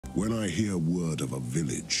When I hear word of a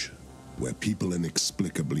village where people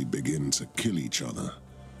inexplicably begin to kill each other,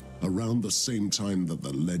 around the same time that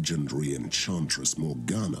the legendary enchantress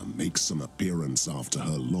Morgana makes an appearance after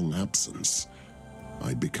her long absence,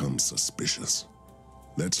 I become suspicious.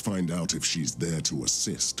 Let's find out if she's there to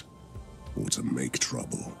assist or to make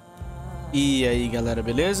trouble. E aí galera,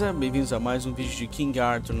 beleza? Bem-vindos a mais um vídeo de King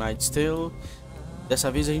Arthur Knight's Tale.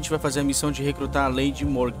 Dessa vez a gente vai fazer a missão de recrutar a Lady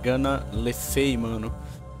Morgana Le Fay, mano.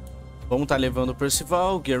 Vamos estar levando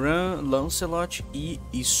Percival, Geraint, Lancelot e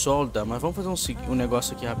Isolda. Mas vamos fazer um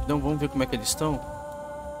negócio aqui rapidão. Vamos ver como é que eles estão.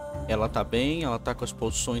 Ela tá bem, ela tá com as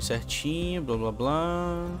posições certinho, blá blá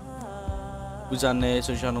blá. Os anéis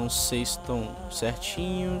eu já não sei se estão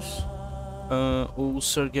certinhos. O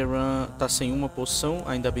Sir Geraint tá sem uma poção,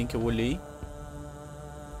 ainda bem que eu olhei.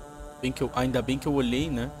 Ainda bem que eu olhei,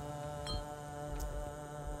 né?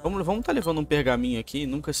 Vamos tá levando um pergaminho aqui,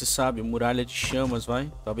 nunca se sabe, muralha de chamas,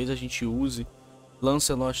 vai. Talvez a gente use.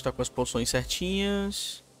 Lancelot tá com as poções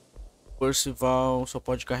certinhas. Percival só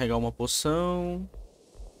pode carregar uma poção.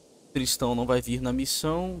 Tristão não vai vir na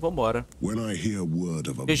missão, vambora.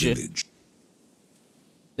 GG.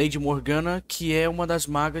 Lady Morgana, que é uma das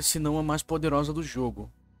magas, se não a mais poderosa do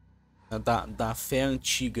jogo. Da fé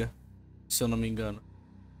antiga, se eu não me engano.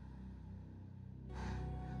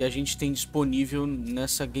 Que a gente tem disponível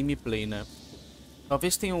nessa gameplay, né?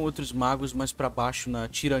 Talvez tenham outros magos mais pra baixo na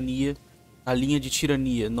tirania, na linha de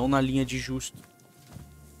tirania, não na linha de justo.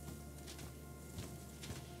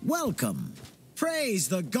 Welcome. Praise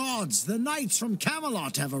the gods, the knights from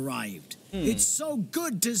Camelot have arrived. It's so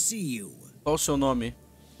good to see you. Qual o seu nome?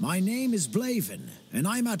 My name is Blaven, and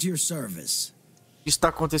I'm at your service. O que está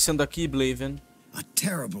acontecendo aqui, Blaven? A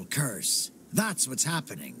terrible curse. That's what's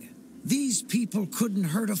happening. These people couldn't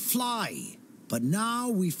hurt a fly, but now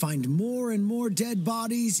we find more and more dead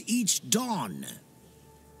bodies each dawn.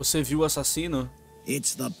 Você viu o assassino?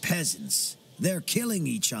 It's the peasants. They're killing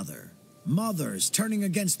each other. Mothers turning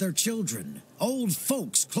against their children. Old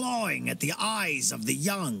folks clawing at the eyes of the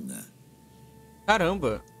young.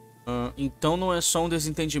 Caramba. Então não é só um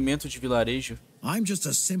desentendimento de vilarejo. I'm just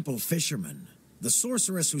a simple fisherman. The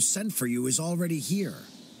sorceress who sent for you is already here.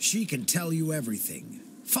 She can tell you everything.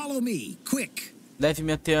 Follow me, quick.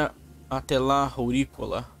 Leve-me até lá,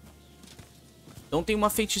 aurícola. Então tem uma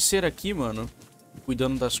feiticeira aqui, mano,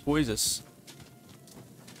 cuidando das coisas.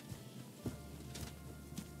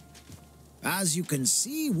 As you can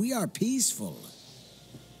see, we are peaceful.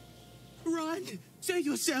 Run! Save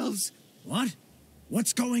yourselves! What?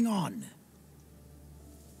 What's going on?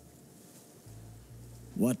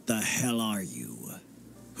 What the hell are you?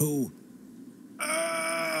 Who?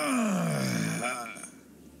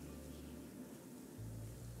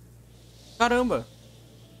 Caramba!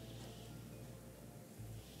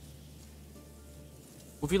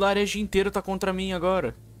 O vilarejo inteiro tá contra mim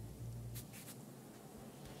agora.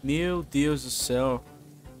 Meu Deus do céu.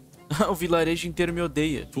 O vilarejo inteiro me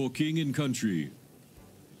odeia. For king and country.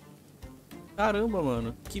 Caramba,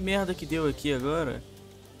 mano. Que merda que deu aqui agora.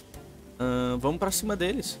 Vamos pra cima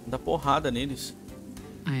deles. Dar porrada neles.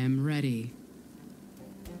 I am ready.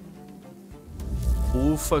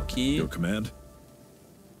 Ufa aqui. Your command?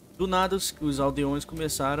 Do nada os aldeões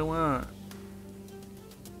começaram a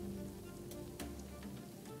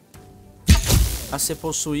ser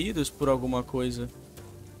possuídos por alguma coisa.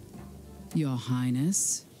 Your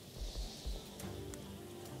Highness.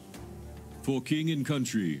 For king and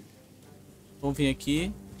country. Vamos vir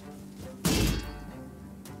aqui.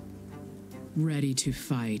 Ready to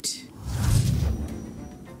fight.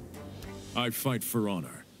 I fight for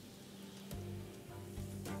honor.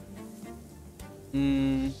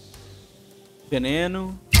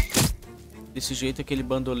 Veneno. Desse jeito aquele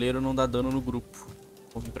bandoleiro não dá dano no grupo.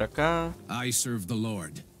 Vamos vir pra cá. I serve the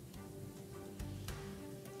Lord.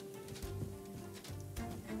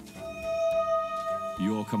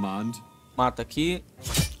 Your command? Mata aqui.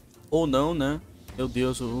 Ou não, né? Meu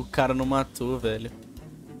Deus, o cara não matou, velho.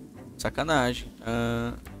 Sacanagem.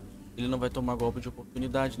 Ele não vai tomar golpe de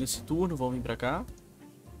oportunidade nesse turno. Vamos vir pra cá.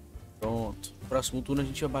 Pronto. Próximo turno a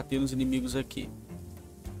gente vai bater nos inimigos aqui.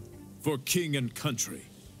 For king and country.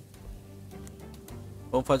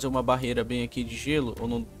 Vamos fazer uma barreira bem aqui de gelo. Ou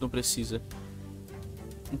não precisa?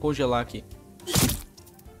 Vamos congelar aqui.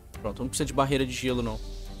 Pronto, não precisa de barreira de gelo, não.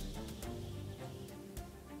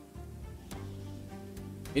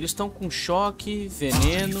 Eles estão com choque,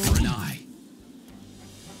 veneno.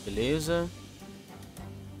 Beleza.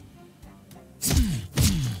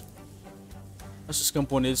 Esses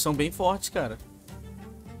camponeses são bem fortes, cara.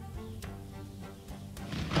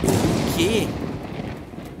 Que?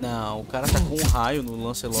 Não, o cara tá com um raio no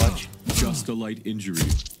Lancelot. Just a light injury.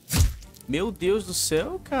 Meu Deus do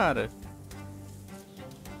céu, cara.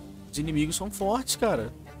 Os inimigos são fortes,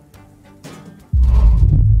 cara.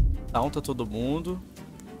 Taunta todo mundo.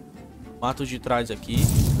 Mata os de trás aqui.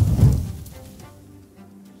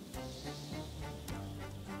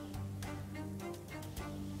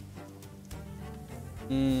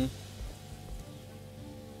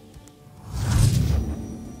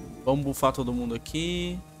 Vamos bufar todo mundo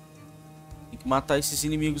aqui. Tem que matar esses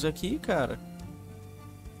inimigos aqui, cara.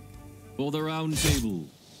 For the round table.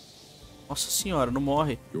 Nossa senhora, não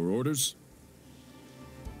morre. Your orders?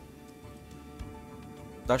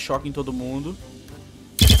 Dá choque em todo mundo.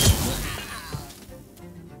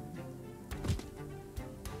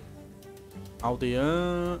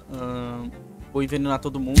 Aldeã. Vou envenenar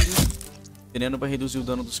todo mundo. Veneno vai reduzir o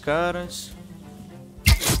dano dos caras.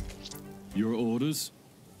 Your orders?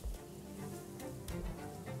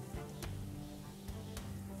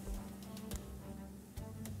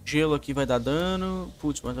 Gelo aqui vai dar dano.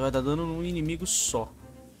 Putz, mas vai dar dano num inimigo só.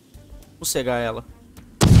 Vou cegar ela.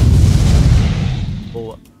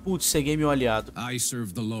 Boa. Putz, ceguei meu aliado. I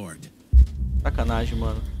serve the Lord. Sacanagem,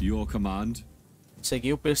 mano. Your command?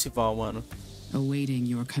 Ceguei o Percival, mano. Awaiting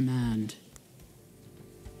your command.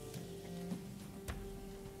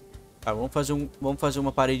 Tá, vamos fazer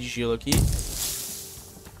uma parede de gelo aqui.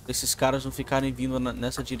 Pra esses caras não ficarem vindo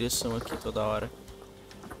nessa direção aqui toda hora.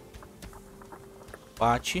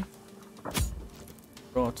 Bate.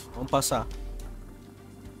 Pronto, vamos passar.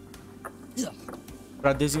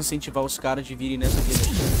 Pra desincentivar os caras de virem nessa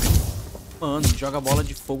direção. Mano, joga bola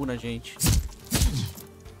de fogo na gente.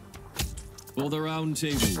 For the round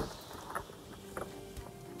table.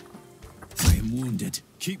 I am wounded.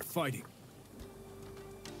 Keep fighting.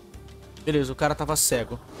 Beleza, o cara tava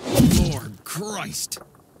cego. Lord Christ.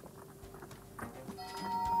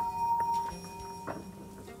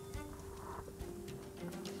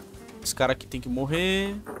 Esse cara aqui tem que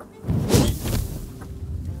morrer.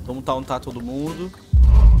 Vamos tauntar todo mundo.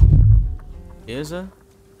 Beleza.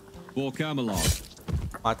 For Camelot.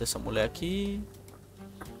 Mata essa mulher aqui.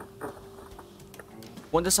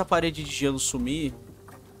 Quando essa parede de gelo sumir...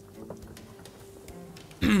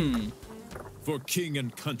 For king and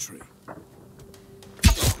country.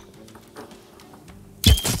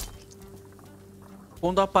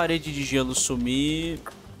 Quando a parede de gelo sumir,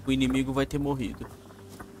 o inimigo vai ter morrido.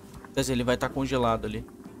 Quer dizer, ele vai estar congelado ali.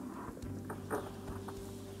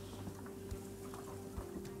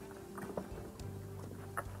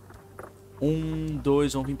 Um,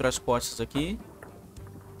 dois, vão vir para as costas aqui.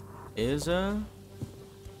 Beleza.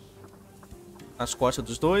 As costas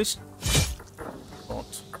dos dois.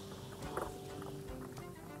 Pronto.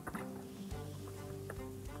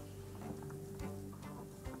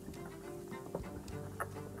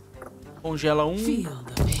 Congela um. Feel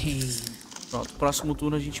the pain. Pronto, próximo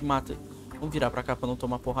turno a gente mata. Vamos virar pra cá pra não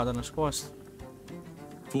tomar porrada nas costas.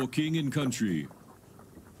 For king and country.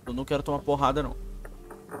 Eu não quero tomar porrada, não.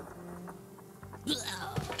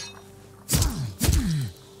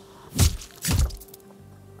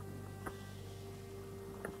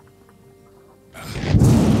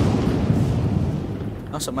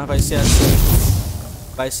 Nossa, mas vai ser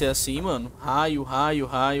assim. Vai ser assim, mano. Raio, raio,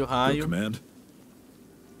 raio, Your raio. command?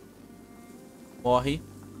 Morre.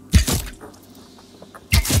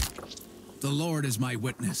 The Lord is my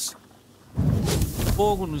witness.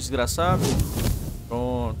 Fogo no desgraçado.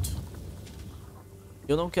 Pronto.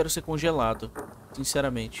 Eu não quero ser congelado.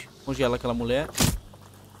 Sinceramente. Congela aquela mulher.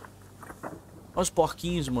 Olha os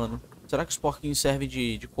porquinhos, mano. Será que os porquinhos servem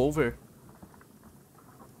de cover?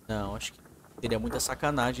 Não, acho que seria muita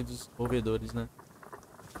sacanagem dos desenvolvedores, né?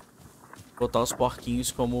 Botar os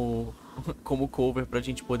porquinhos como cover pra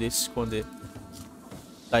gente poder se esconder.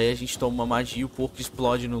 Daí a gente toma uma magia e o porco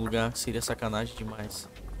explode no lugar. Seria sacanagem demais.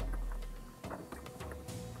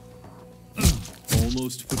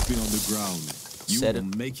 Almost put me on the ground. You Sério.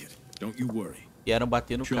 will make it. Don't you worry. Vieram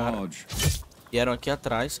bater no cara. Charge. Vieram aqui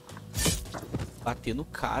atrás. Bater no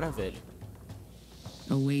cara, velho.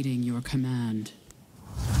 Awaiting your command.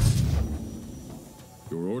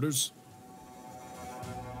 Your orders?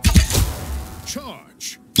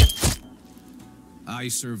 Charge. I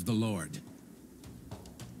serve the Lord.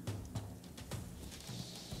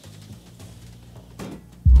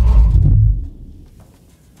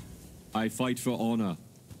 I fight for honor.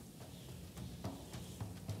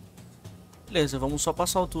 Beleza, vamos só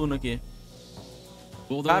passar o turno aqui.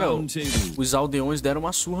 For the Cara, round table. os aldeões deram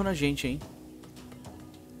uma surra na gente, hein?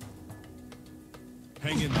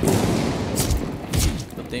 Hang in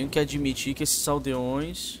Eu tenho que admitir que esses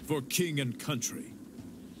aldeões for king and country.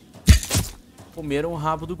 comeram o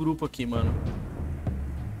rabo do grupo aqui, mano.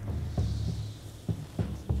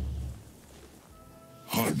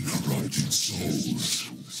 Uncorrupted souls,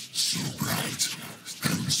 so bright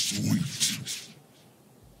and sweet.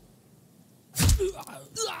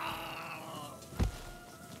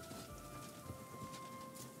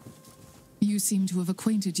 You seem to have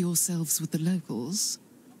acquainted yourselves with the locals.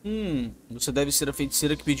 Você deve ser a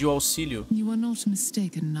feiticeira que pediu auxílio. You are not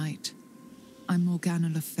mistaken, knight. I'm Morgana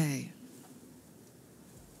Le Fay.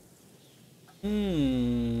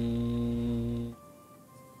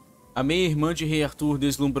 A meia-irmã de Rei Artur,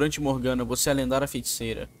 deslumbrante Morgana, você é a lendária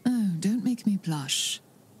feiticeira. Oh, don't make me blush.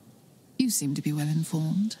 You seem to be well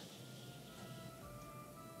informed.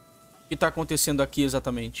 O que está acontecendo aqui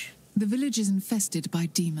exatamente? The village is infested by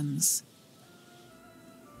demons.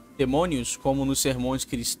 Demônios, como nos sermões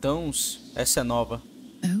cristãos, essa é nova.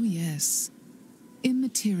 Oh, yes.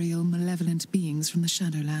 Immaterial, malevolent beings from the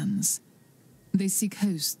Shadowlands. They seek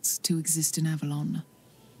hosts to exist in Avalon.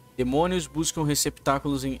 Demônios buscam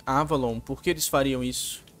receptáculos em Avalon. Por que eles fariam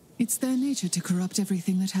isso? It's their nature to corrupt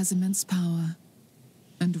everything that has immense power.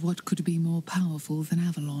 And what could be more powerful than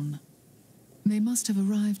Avalon? They must have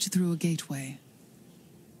arrived through a gateway.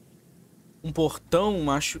 Portão,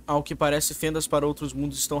 ao que parece fendas para outros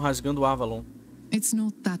mundos estão rasgando Avalon. It's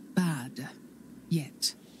not that bad.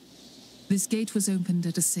 Yet. This gate was opened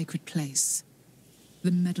at a sacred place.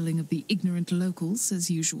 The meddling of the ignorant locals, as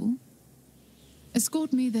usual.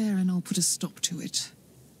 Escort me there and I'll put a stop to it.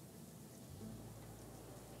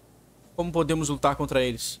 Como podemos lutar contra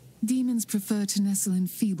eles? Demons prefer to nestle in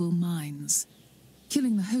feeble minds.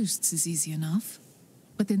 Killing the hosts is easy enough,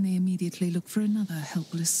 but then they immediately look for another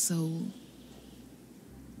helpless soul.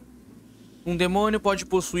 Demônio pode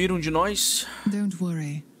possuir de nós? Don't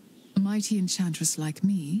worry. A mighty enchantress like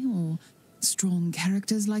me, or strong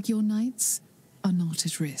characters like your knights, are not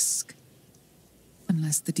at risk.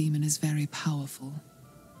 Unless the demon is very powerful.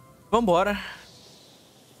 Vambora.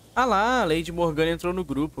 Ah lá, a Lady Morgana entrou no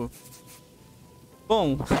grupo.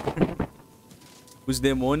 Bom, os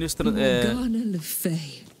demônios... Morgana Le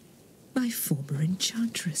Fay, my former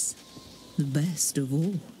enchantress. The best of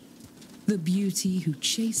all. The beauty who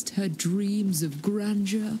chased her dreams of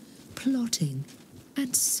grandeur, plotting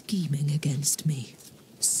and scheming against me.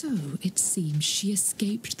 So it seems she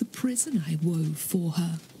escaped the prison I wove for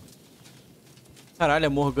her. Caralho, a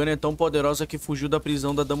Morgana é tão poderosa que fugiu da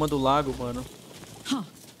prisão da Dama do Lago, mano. Huh.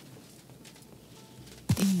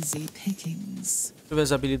 Easy pickings. Deixa eu ver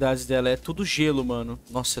as habilidades dela. É tudo gelo, mano.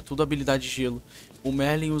 Nossa, é tudo habilidade de gelo. O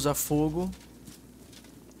Merlin usa fogo.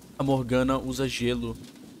 A Morgana usa gelo.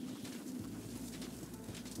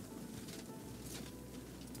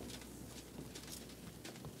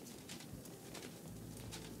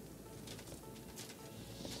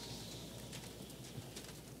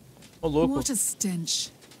 Ô, louco. What a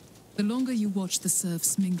stench. The longer you watch the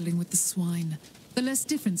serfs mingling with the swine, the less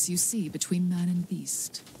difference you see between man and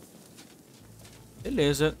beast.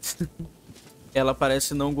 Beleza. Ela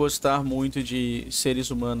parece não gostar muito de seres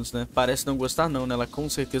humanos, né? Parece não gostar não, né? Ela com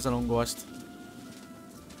certeza não gosta.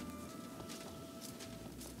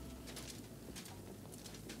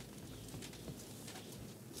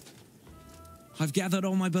 I've gathered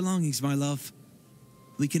all my belongings, my love.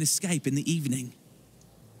 We can escape in the evening.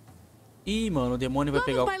 Ih, mano, o demônio vai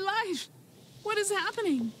pegar o... My life! What is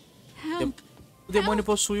happening? Help! O demônio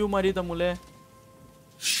possuiu o marido da mulher.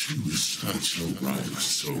 She was such a ripe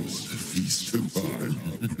soul to feast upon.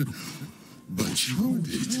 But you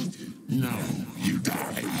wounded. Now you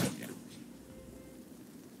die.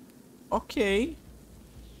 Ok.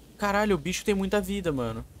 Caralho, o bicho tem muita vida,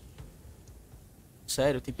 mano.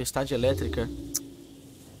 Sério, tempestade elétrica.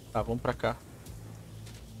 Tá, vamos pra cá.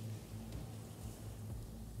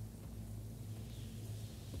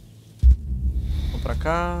 Vamos pra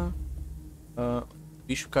cá. O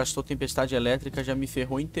bicho castou tempestade elétrica, já me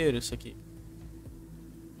ferrou inteiro isso aqui.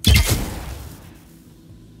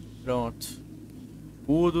 Pronto.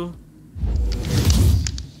 Escudo.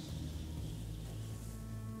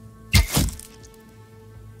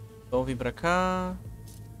 Então vem pra cá.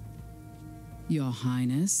 Your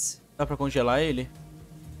Highness. Dá pra congelar ele?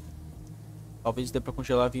 Talvez dê pra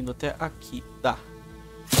congelar vindo até aqui. Dá.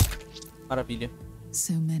 Maravilha.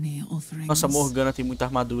 So many offerings. Nossa, a Morgana tem muita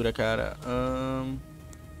armadura, cara.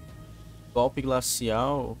 Golpe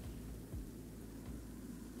glacial.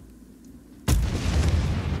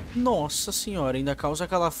 Nossa senhora, ainda causa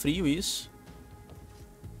calafrio isso.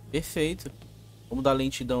 Perfeito. Vamos dar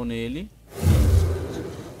lentidão nele.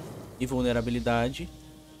 E vulnerabilidade.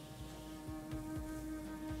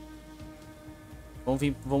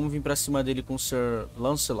 Vamos vir pra cima dele com o Sir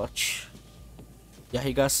Lancelot. E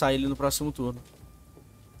arregaçar ele no próximo turno.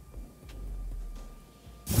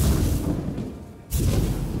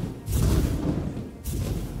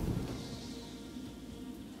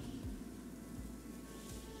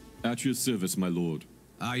 At your service, my lord.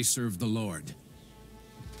 I serve the Lord.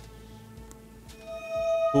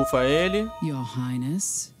 Bufa ele. Your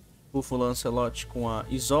Highness. Bufa o Lancelot com a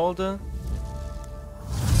Isolda.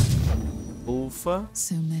 Bufa.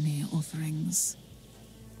 So many offerings.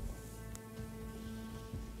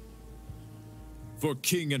 For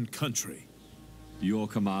king and country. Your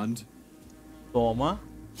command. Toma.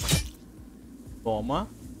 Toma.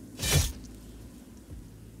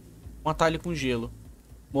 Matar ele com gelo.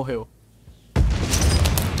 Morreu.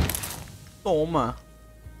 Toma.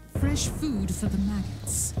 Fresh food for the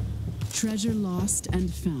maggots. Treasure lost and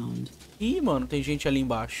found. Ih, mano, tem gente ali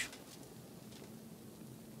embaixo.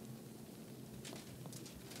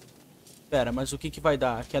 Pera, mas o que que vai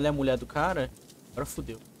dar? Aquela é a mulher do cara? Agora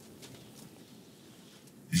fodeu.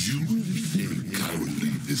 You think I would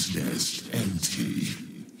leave this nest empty?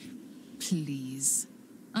 Please.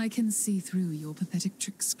 I can see through your pathetic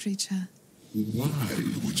tricks, creature. Why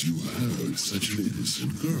would you hurt such an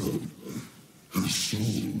innocent girl? Her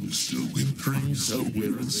soul is still whimpering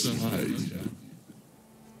somewhere inside.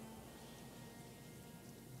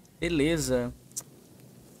 Beleza.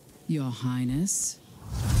 Your Highness.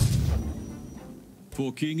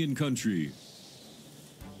 For king and country.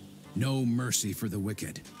 No mercy for the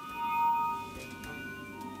wicked.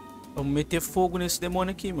 Vamos meter fogo nesse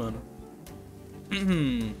demônio aqui, mano.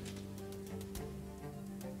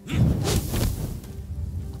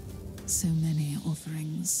 So many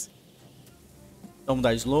offerings. Vamos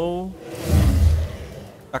dar slow.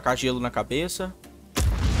 Tacar gelo na cabeça.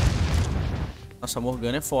 Nossa, a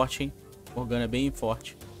Morgana é forte, hein? Morgana é bem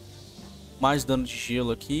forte. Mais dano de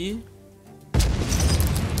gelo aqui.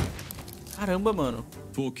 Caramba, mano.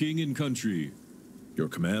 For king and country. Your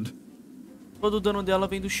command? Todo o dano dela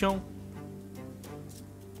vem do chão.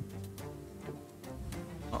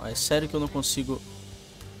 Não, é sério que eu não consigo.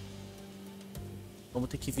 Vamos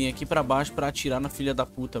ter que vir aqui pra baixo pra atirar na filha da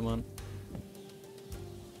puta, mano.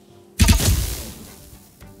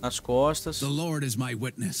 Nas costas. The Lord is my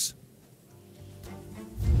witness.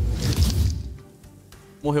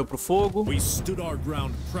 Morreu pro fogo. We stood our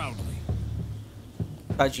ground proudly.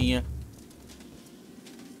 Tadinha.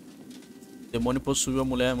 O demônio possuiu a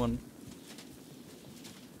mulher, mano.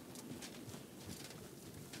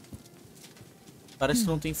 Parece que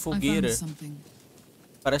não tem fogueira.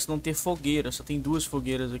 Parece não ter fogueira. Só tem duas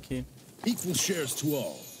fogueiras aqui. Equal shares to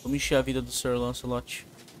all. Vamos encher a vida do Sir Lancelot.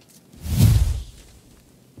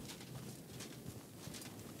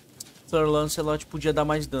 Sir Lancelot podia dar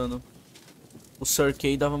mais dano. O Sir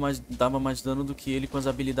Kay dava mais dano do que ele com as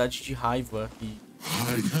habilidades de raiva e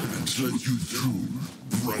I can't let you through,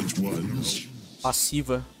 bright ones.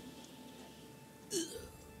 passiva.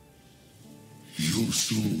 Your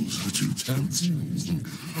souls are too tempting.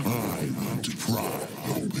 I want to pry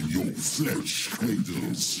open your flesh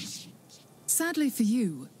cradles. Sadly for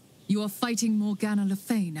you, you are fighting Morgana Le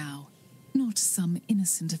Fay now, not some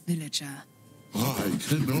innocent villager. I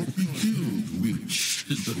cannot be killed, witch.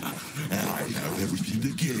 I have everything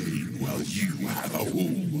to gain, while you have a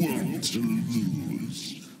whole world to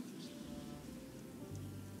lose.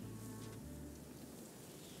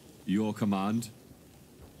 Your command.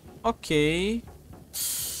 Ok.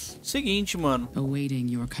 Seguinte, mano. Awaiting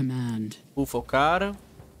your command. Bufa o cara.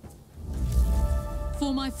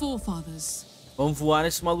 For my forefathers. Vamos voar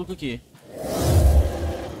nesse maluco aqui.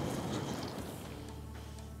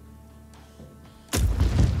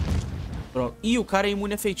 Pronto. Ih, o cara é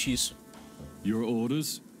imune a feitiço. Your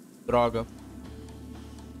orders. Droga.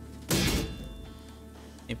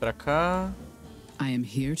 Vem pra cá. I am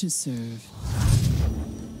here to serve.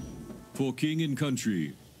 For king and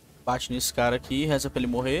country. Bate nesse cara aqui, reza pra ele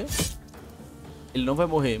morrer. Ele não vai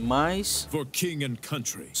morrer, mas For king and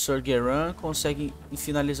country. Sir Geran consegue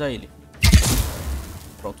finalizar ele.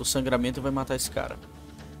 Pronto, o sangramento vai matar esse cara.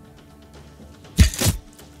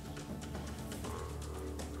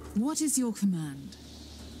 What is your command?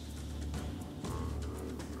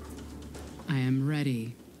 I am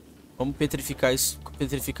ready. Vamos petrificar isso.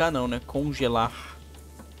 Petrificar não, né? Congelar.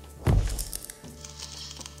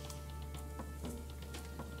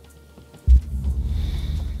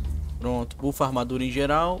 Pronto, bufa a armadura em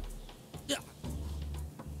geral.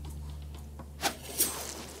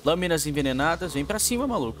 Lâminas envenenadas, vem pra cima,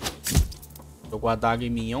 maluco. Jogou a daga em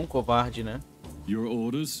mim, é um covarde, né? Your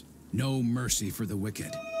orders. No mercy for the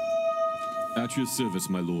wicked. At your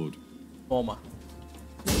service, my lord. Toma.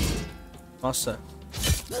 Nossa.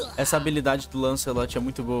 Essa habilidade do Lancelot é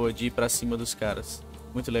muito boa de ir pra cima dos caras.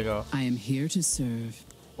 Muito legal. I am here to serve.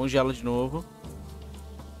 Congela de novo.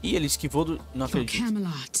 Ih, ele esquivou do... Não For acredito.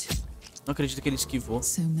 Camelot. Não acredito que ele esquivou.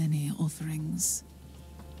 So many offerings.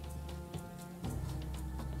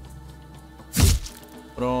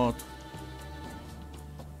 Pronto.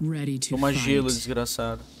 Ready to Toma gelo, fight.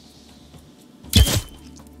 desgraçado.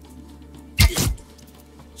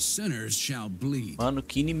 Sinners shall bleed. Mano,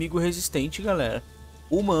 que inimigo resistente, galera.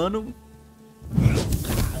 Humano.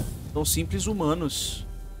 São simples humanos.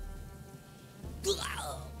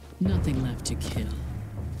 Nothing left to kill.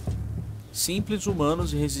 Simples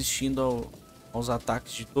humanos resistindo aos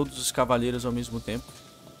ataques de todos os cavaleiros ao mesmo tempo.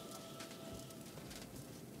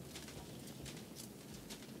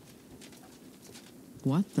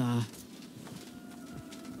 What the?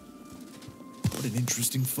 What an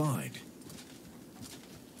interesting find.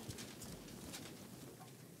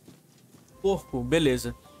 Porco,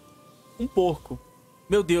 beleza. Um porco.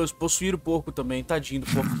 Meu Deus, possuir o porco também. Tadinho do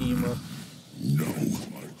porquinho, mano.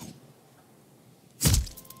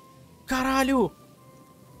 Caralho!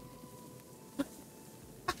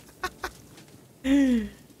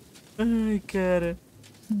 Ai, cara.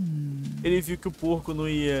 Ele viu que o porco não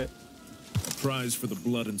ia... Prize for the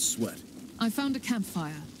blood and sweat. I found a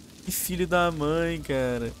campfire. Que filho da mãe,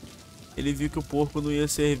 cara. Ele viu que o porco não ia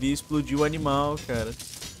servir e explodiu o animal, cara.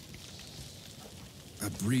 A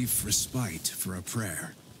brief respite for a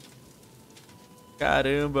prayer.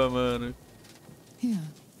 Caramba, mano. Here,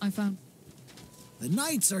 I found... The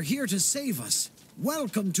knights are here to save us.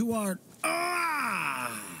 Welcome to our...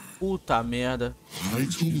 Puta merda. I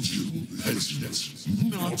told you, that's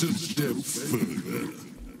not a step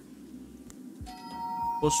further.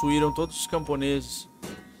 Possuíram todos os camponeses.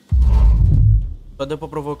 Só deu pra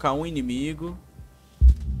provocar um inimigo.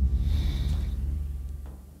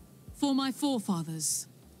 For my forefathers.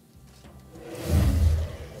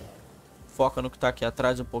 Foca no que tá aqui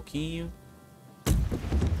atrás um pouquinho.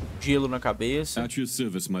 Gelo na cabeça. At your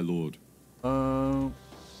service, my lord.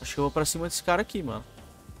 Acho que eu vou pra cima desse cara aqui, mano.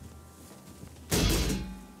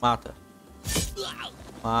 Mata.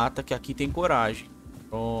 Mata, que aqui tem coragem.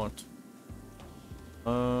 Pronto.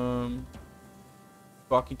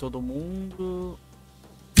 Foca em todo mundo.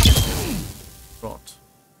 Pronto.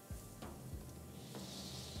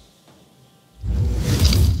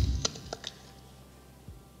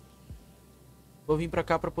 Vou vir pra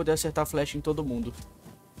cá pra poder acertar flecha em todo mundo.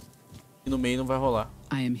 E no meio não vai rolar.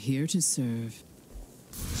 I am here to serve.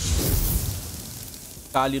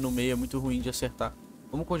 Ficar ali no meio é muito ruim de acertar.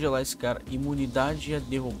 Vamos congelar esse cara. Imunidade é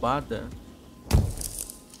derrubada.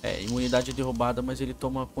 É, imunidade é derrubada, mas ele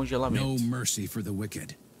toma congelamento. No mercy for the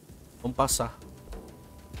wicked. Vamos passar.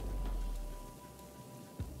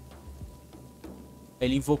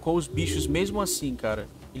 Ele invocou os bichos mesmo assim, cara.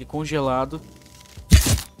 Ele congelado.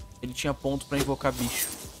 Ele tinha ponto pra invocar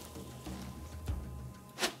bicho.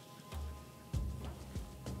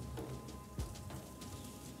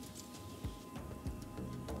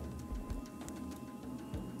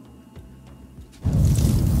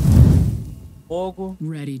 Fogo.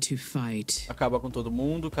 Ready to fight. Acaba com todo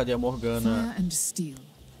mundo. Cadê a Morgana? Fire and steel.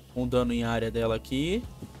 Um dano em área dela aqui.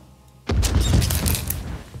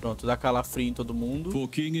 Pronto, dá calafrio em todo mundo. For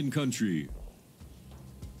king and country.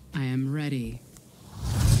 I am ready.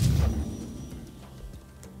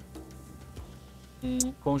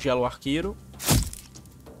 Congela o arqueiro.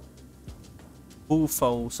 Bufa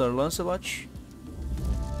o Sir Lancelot.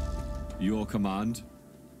 Your command.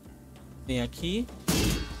 Vem aqui.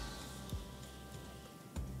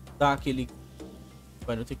 Dá aquele...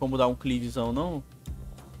 Vai, não tem como dar um cleavezão, não?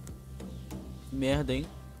 Merda, hein?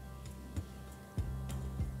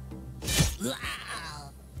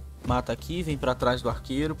 Mata aqui, vem pra trás do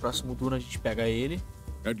arqueiro. Próximo turno a gente pega ele.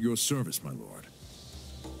 At your service, my lord.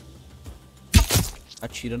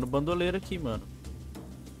 Atira no bandoleiro aqui, mano.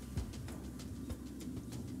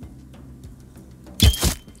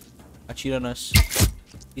 Atira nas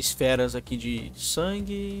esferas aqui de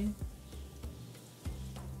sangue.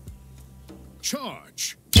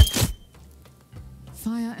 Charge!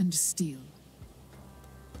 Fire and steel.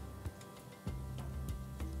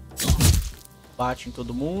 Bate em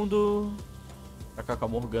todo mundo. Tacar com a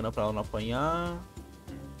Morgana pra ela não apanhar.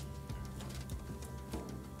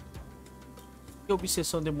 O que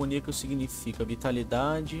obsessão demoníaca significa?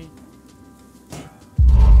 Vitalidade.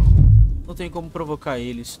 Não tem como provocar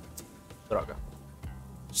eles. Droga.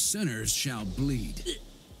 Sinners shall bleed.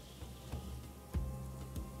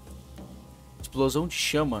 Explosão de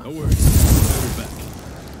chama.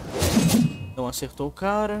 Não acertou o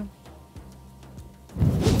cara.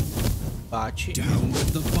 Bate. Down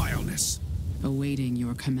with the vileness. Awaiting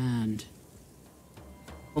your command.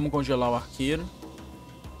 Vamos congelar o arqueiro.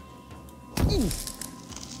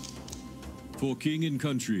 For king and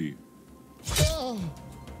country.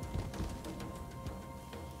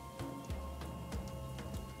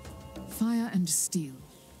 Fire and steel.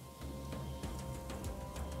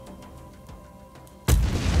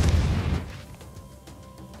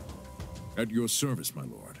 At your service, my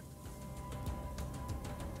lord.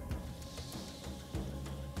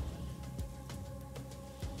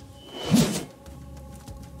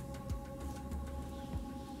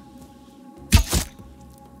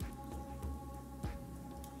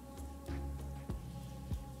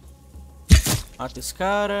 Mata esse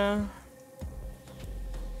cara.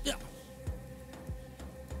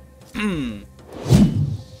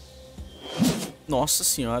 Nossa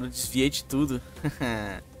senhora, desviei de tudo.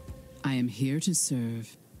 I am here to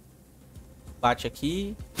serve. Bate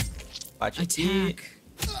aqui. Bate aqui.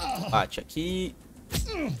 Bate aqui.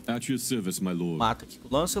 At your service, my lord. Mata aqui com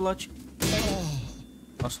o Lancelot.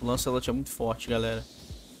 Nossa, o Lancelot é muito forte, galera.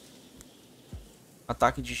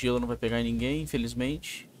 Ataque de gelo não vai pegar em ninguém,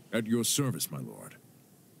 infelizmente. At your service, my lord.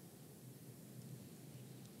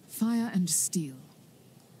 Fire and steel.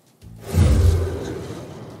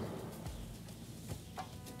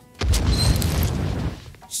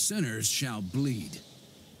 Sinners shall bleed.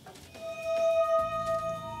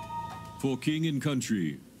 For king and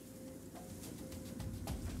country.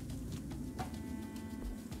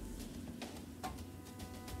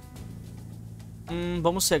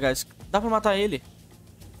 Vamos cegar esse... Dá pra matar ele.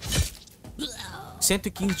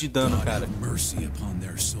 115 de dano, cara.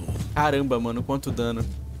 Caramba, mano, quanto dano.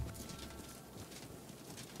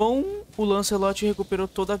 Bom, o Lancelot recuperou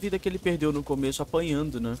toda a vida que ele perdeu no começo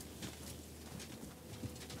apanhando, né?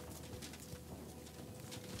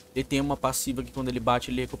 Ele tem uma passiva que quando ele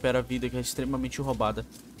bate ele recupera a vida, que é extremamente roubada.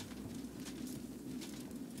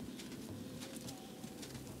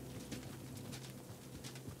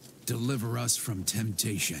 Deliver us from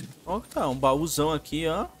temptation. Ó, tá, um baúzão aqui,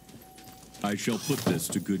 ó. I shall put this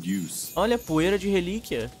to good use. Olha, poeira de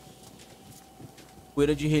relíquia.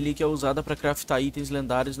 Poeira de relíquia é usada para craftar itens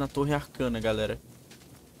lendários na Torre Arcana, galera.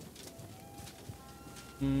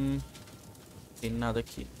 Tem nada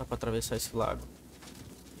aqui. Dá pra atravessar esse lago.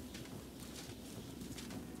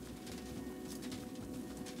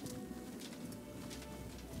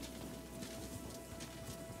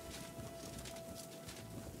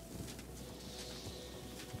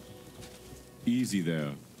 Easy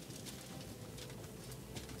there.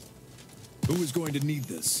 Who is going to need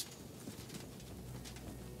this?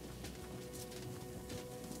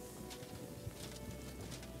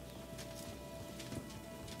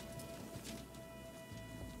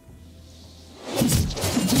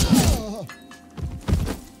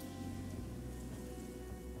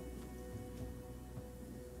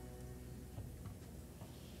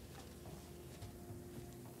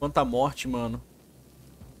 Quanta morte, mano.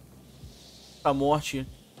 Quanta morte.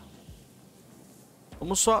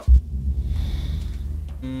 Vamos só...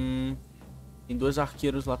 Tem dois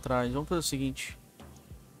arqueiros lá atrás. Vamos fazer o seguinte.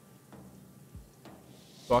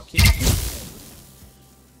 Toque.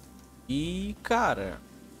 E, cara...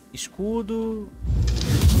 Escudo.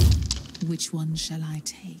 Which one shall I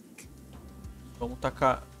take? Vamos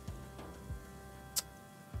tacar...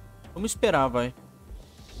 Vamos esperar, vai.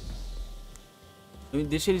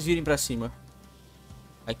 Deixa eles virem pra cima.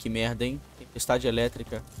 Ai, que merda, hein? Tempestade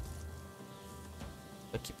elétrica.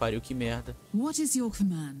 Que pariu, que merda. What is your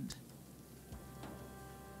command?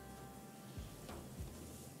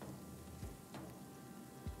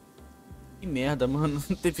 Que merda, mano.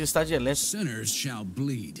 Tempestade elétrica. Sinners shall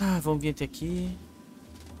bleed. Ah, vamos vir até aqui.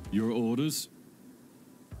 Your orders?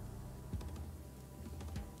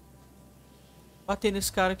 Bater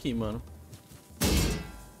nesse cara aqui, mano.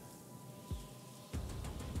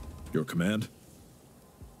 Your command?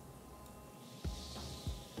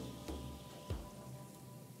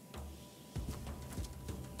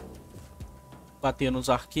 Bater nos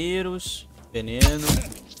arqueiros. Veneno.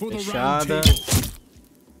 Fechada.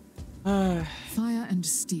 Fire and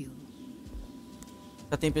steel.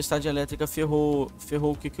 A tempestade elétrica ferrou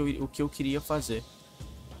o que eu queria fazer.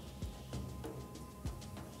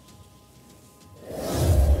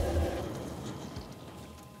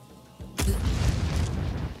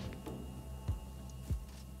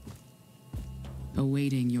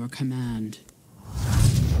 Awaiting your command.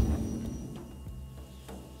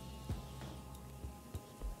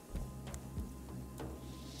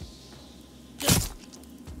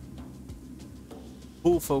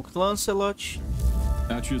 Bufa Lancelot.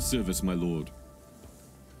 At your service, my lord.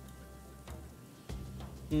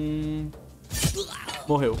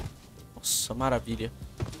 Morreu. Nossa, maravilha.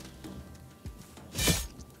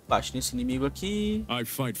 Bate nesse inimigo aqui. I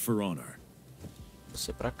fight for honor.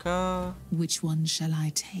 Você pra cá. Which one shall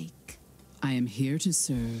I take? I am here to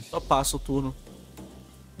serve. Só passa o turno.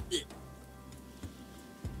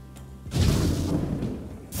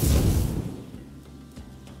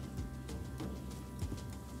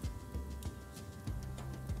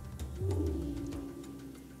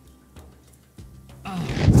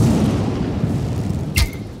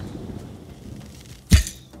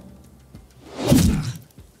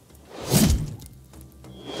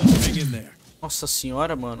 Nossa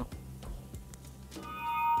senhora, mano.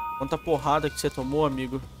 Quanta porrada que você tomou,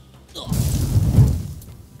 amigo.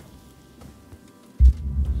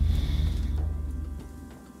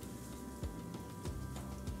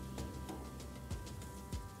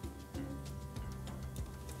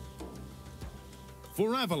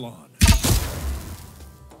 For Avalon.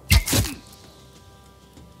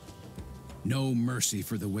 No mercy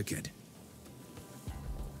for the wicked.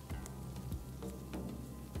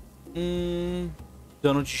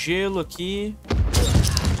 Dano de gelo aqui.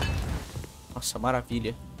 Nossa,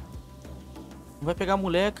 maravilha. Não vai pegar a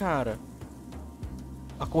mulher, cara.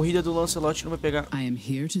 A corrida do Lancelot não vai pegar. I am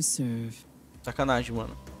here to serve. Sacanagem,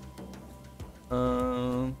 mano.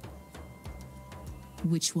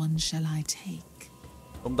 Which one shall I take?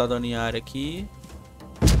 Vamos dar dano em área aqui.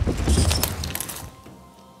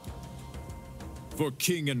 For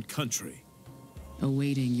king and country.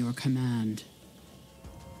 Awaiting your command.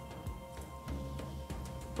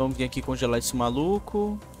 Vamos vir aqui congelar esse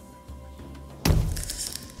maluco.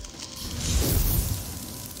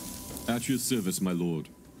 At your service, my lord.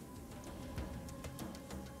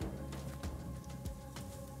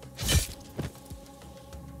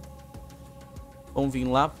 Vamos vir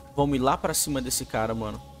lá, vamos ir lá pra cima desse cara,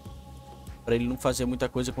 mano. Pra ele não fazer muita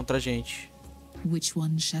coisa contra a gente. Which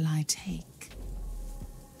one shall I take?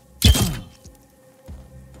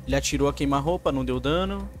 Ele atirou a queima-roupa, não deu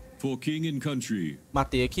dano. For king and country.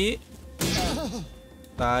 Matei aqui.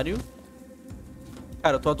 Otário.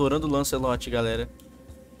 Cara, eu tô adorando o Lancelot, galera.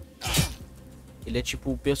 Ele é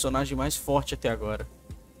tipo o personagem mais forte até agora.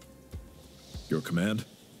 Your command?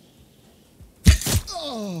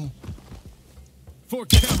 For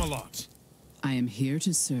Camelot. I am here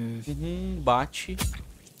to serve. Bate.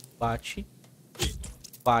 Bate.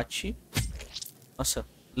 Bate. Nossa,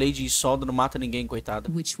 Lady Isolda não mata ninguém,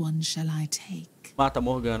 coitada. Which one shall I take? Mata a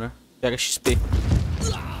Morgana. Pega XP.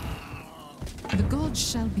 The gods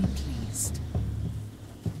shall be pleased.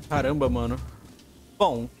 Caramba, mano.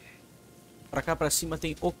 Bom. Pra cá pra cima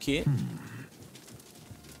tem o quê?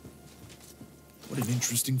 What an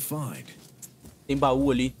interesting find. Tem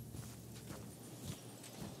baú ali.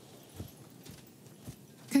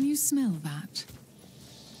 Can you smell that?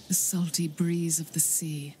 The salty breeze of the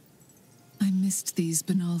sea. I missed these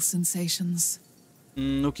banal sensations.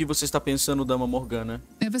 O que você está pensando, Dama Morgana?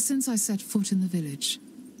 Ever since I set foot in the village,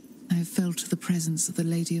 I have felt the presence of the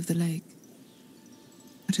Lady of the Lake.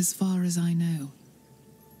 But as far as I know,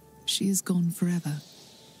 she is gone forever.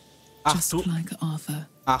 Just like Arthur.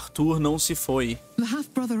 Arthur não se foi. The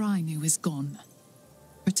half-brother I knew is gone.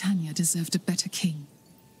 Britannia deserved a better king.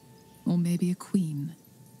 Or maybe a queen.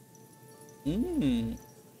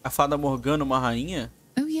 A fada Morgana, uma rainha?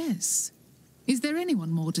 Oh yes. Is there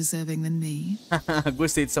anyone more deserving than me?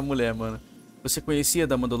 Gostei dessa mulher, mano. Você conhecia a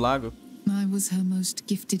Dama do Lago? I was her most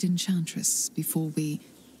gifted enchantress before we,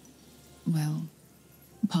 well,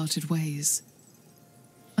 parted ways.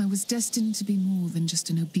 I was destined to be more than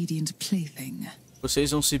just an obedient plaything.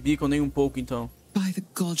 Vocês não se bicam nem um pouco, então. By the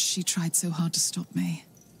gods, she tried so hard to stop me.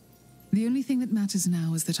 The only thing that matters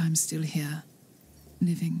now is that I'm still here,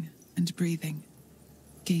 living and breathing,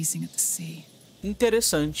 gazing at the sea.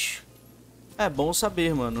 Interessante. É bom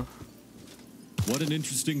saber, mano. What an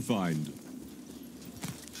interesting find.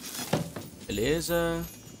 Beleza.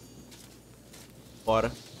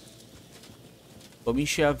 Bora. Vamos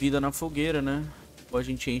encher a vida na fogueira, né? Ou a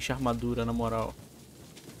gente enche a armadura, na moral.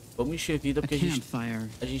 Vamos encher vida porque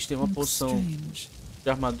a gente tem uma poção de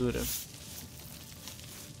armadura.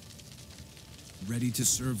 Ready to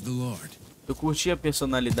serve the Lord. Eu curti a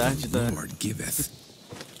personalidade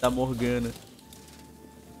da Morgana.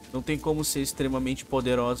 Não tem como ser extremamente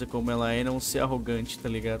poderosa como ela é e não ser arrogante, tá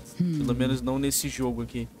ligado? Pelo menos não nesse jogo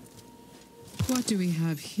aqui. What do we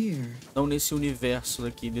have here? Não nesse universo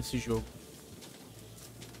aqui, desse jogo.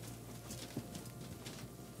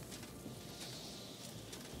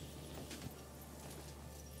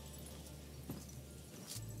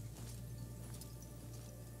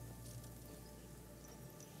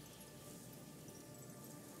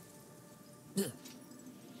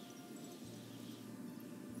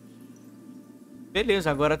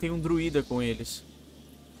 Beleza, agora tem um druida com eles.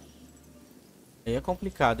 Aí é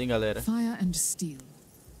complicado, hein, galera. Fire and steel.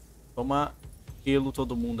 Toma gelo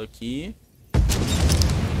todo mundo aqui.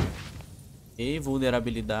 Ok,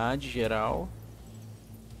 vulnerabilidade geral.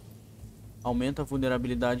 Aumenta a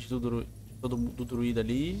vulnerabilidade do druida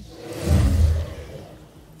ali.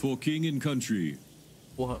 For king and country.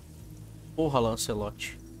 Porra,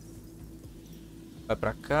 Lancelot. Vai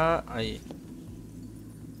pra cá, aí.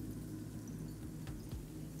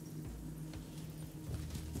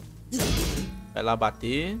 Vai lá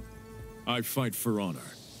bater. I fight for honor.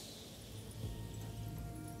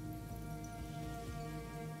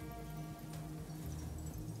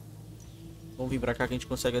 Vamos vir pra cá que a gente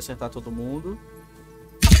consegue acertar todo mundo.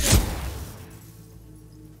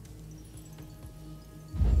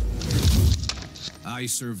 I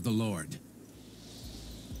serve the Lord.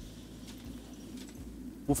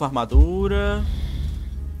 Bufa armadura.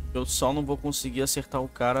 Eu só não vou conseguir acertar o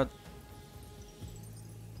cara.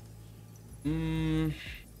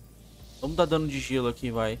 Vamos dar dano de gelo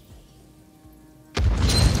aqui, vai.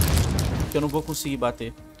 Porque eu não vou conseguir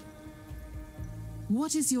bater.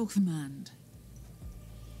 What is your command?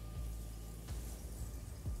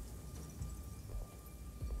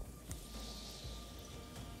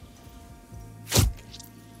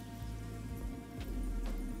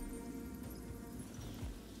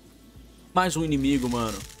 Mais um inimigo,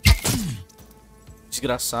 mano.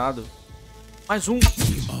 Desgraçado. Mais um.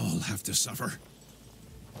 We all have to suffer.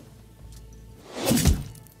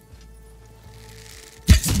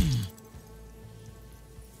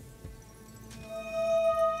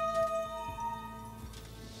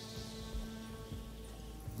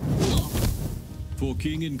 For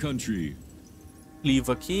king and country.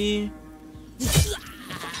 Livro aqui.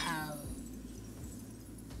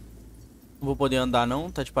 Não vou poder andar não,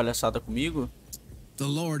 tá de palhaçada comigo. The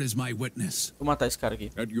Lord is my witness. Vou matar esse cara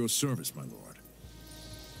aqui. At your service, my lord.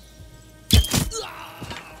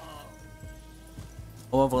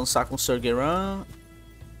 Vou avançar com o Sir Mordred.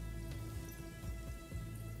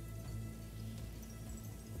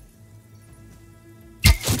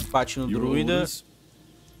 Bate no druida.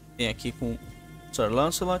 Vem aqui com Sir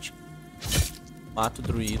Lancelot. Mata o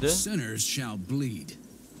druida. Sinners shall bleed.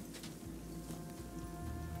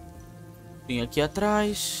 Vem aqui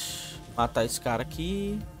atrás. Matar esse cara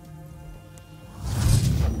aqui.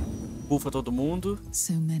 Bufa todo mundo.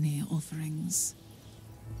 So many offerings.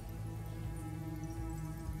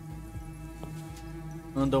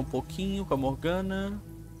 Anda um pouquinho com a Morgana.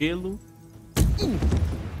 Gelo.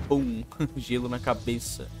 Pum. Gelo na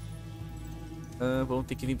cabeça. Vamos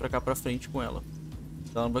ter que vir pra cá pra frente com ela.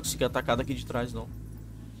 Ela não vai conseguir atacar daqui de trás, não.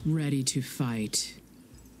 Ready to fight.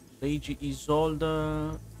 Lady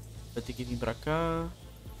Isolda. Vai ter que vir pra cá.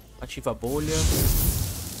 Ativa a bolha.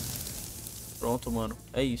 Pronto, mano.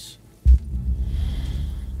 É isso.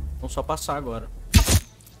 Vamos só passar agora.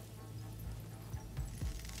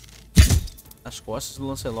 Nas costas do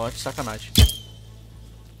Lancelot. Sacanagem.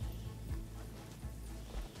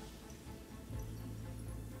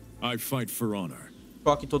 I fight for honor.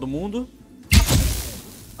 Choque em todo mundo.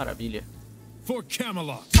 Maravilha. For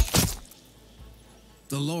Camelot.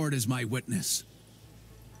 The Lord is my witness.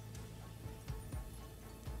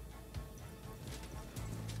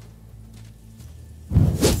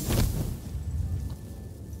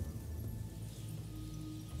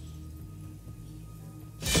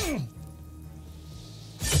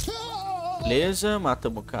 Beleza,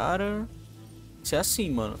 matamos o cara. Tem que ser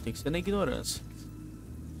assim, mano. Tem que ser na ignorância.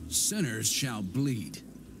 Sinners shall bleed.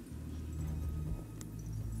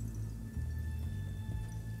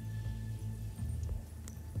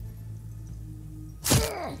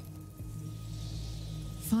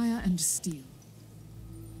 Fire and steel.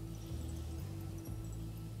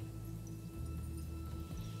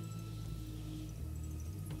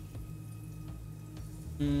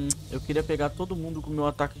 Eu queria pegar todo mundo com o meu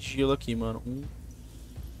ataque de gelo aqui, mano. 1,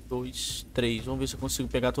 2, 3. Vamos ver se eu consigo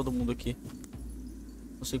pegar todo mundo aqui.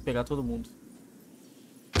 Consigo pegar todo mundo.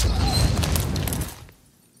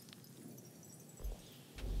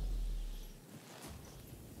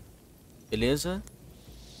 Beleza.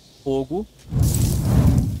 Fogo.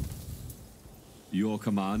 Your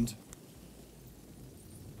command.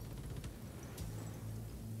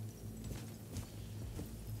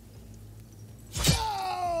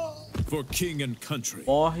 For king and country.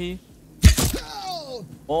 Morre.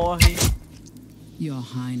 Morre. Your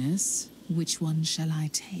Highness, which one shall I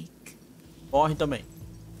take? Morre também.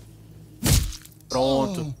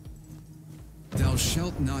 Pronto. Thou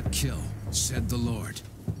shalt not kill, said the Lord.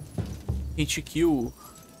 Hit kill.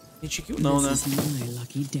 Hit kill não, né? This is my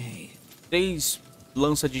lucky day. 3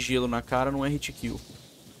 lança de gelo na cara não é hit kill.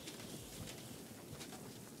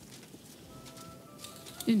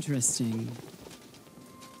 Interesting.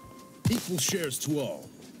 Equal shares to all.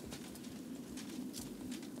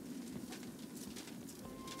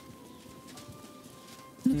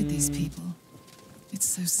 Look at these people. It's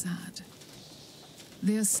so sad.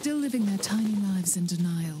 They are still living their tiny lives in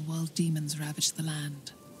denial while demons ravage the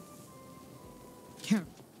land.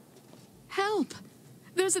 Help!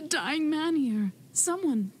 There's a dying man here.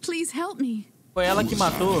 Someone, please help me. Foi ela que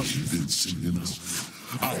matou.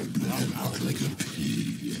 I bled out like a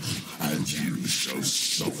pig. I And you shall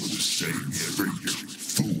suffer the same fate,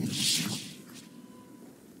 fools.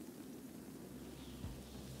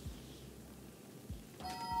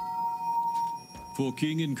 For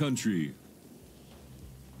king and country.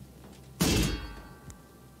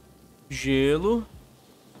 Gelo.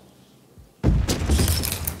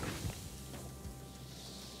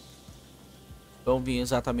 Vamos vir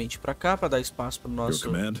exatamente pra cá pra dar espaço pro nosso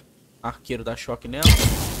arqueiro dar choque nela.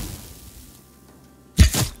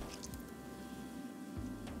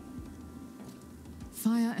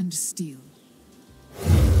 Fire and steel.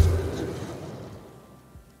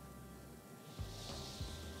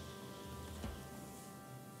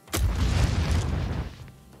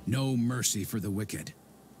 No mercy for the wicked.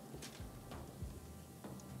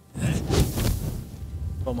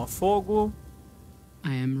 Toma fogo.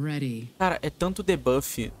 I am ready. Cara, é tanto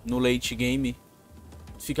debuff no late game.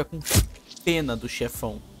 Fica com pena do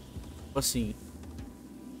chefão. Tipo assim.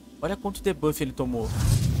 Olha quanto debuff ele tomou.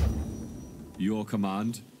 Your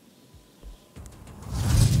command.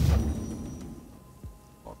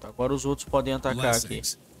 Pronto, agora os outros podem atacar aqui.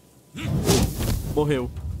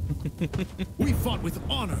 Morreu. We fought with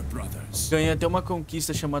honor, brothers. Ganhei até uma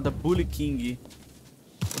conquista chamada Bully King.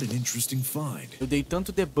 What an interesting find. Eu dei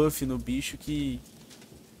tanto debuff no bicho que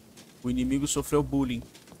o inimigo sofreu bullying.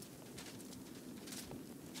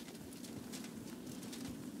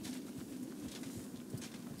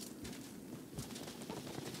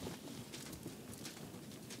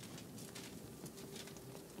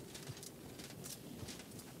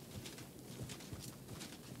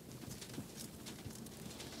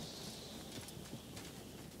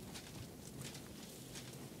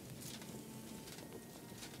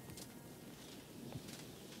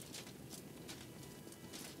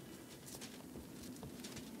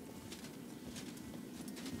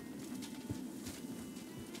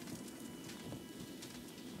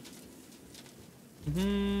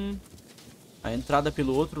 A entrada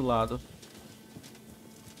pelo outro lado.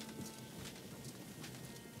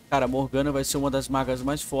 Cara, a Morgana vai ser uma das magas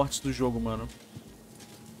mais fortes do jogo, mano.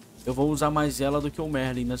 Eu vou usar mais ela do que o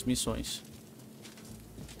Merlin nas missões.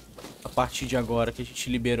 A partir de agora que a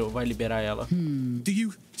gente vai liberar ela. Do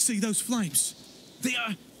you see those flames?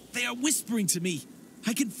 They are whispering to me.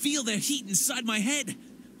 I can feel their heat inside my head.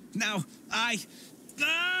 Now,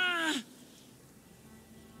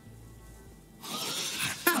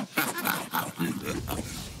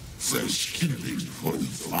 Fresh killing for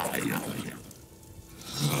fire.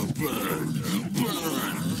 Burn,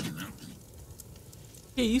 burn.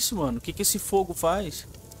 Que isso, mano? O que esse fogo faz?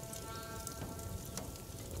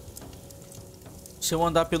 Se eu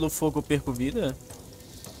andar pelo fogo, eu perco vida?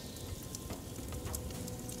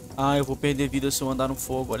 Ah, eu vou perder vida se eu andar no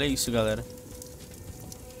fogo. Olha isso, galera.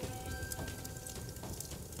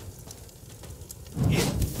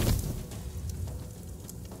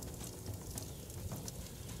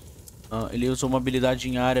 Ah, ele usou uma habilidade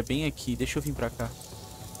em área bem aqui. Deixa eu vir pra cá.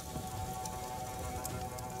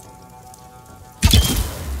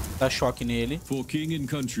 Dá choque nele. For king and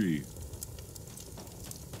country.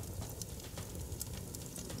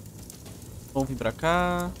 Vamos vir pra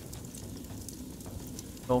cá.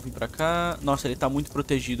 Vamos vir pra cá. Nossa, ele tá muito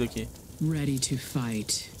protegido aqui. Ready to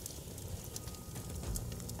fight.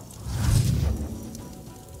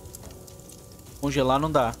 Congelar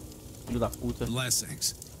não dá. Filho da puta.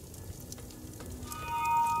 Blessings.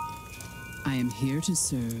 I am here to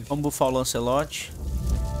serve. Vamos bufar o Lancelot.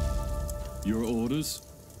 Your orders.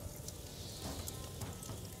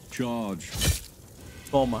 Charge.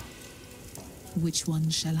 Toma. Which one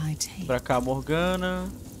shall I take? Pra cá,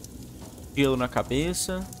 Morgana. Gelo na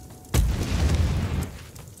cabeça.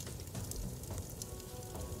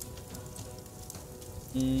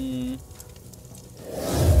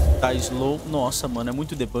 Tá slow. Nossa, mano, é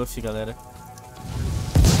muito debuff, galera.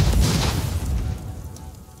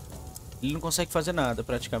 Ele não consegue fazer nada,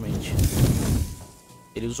 praticamente.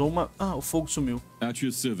 Ele usou uma... Ah, o fogo sumiu. At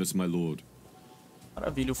your service, my lord.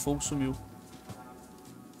 Maravilha, o fogo sumiu.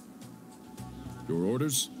 Your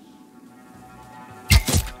orders?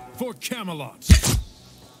 For Camelot.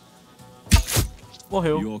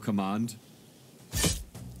 Morreu. Your command.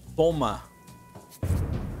 Toma.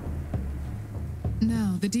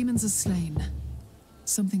 Now, the demons are slain.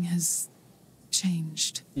 Something has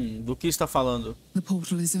changed. Do que está falando? The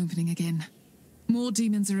portal is opening again. More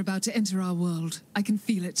demons are about to enter our world. I can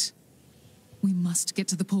feel it. We must get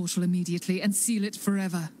to the portal immediately and seal it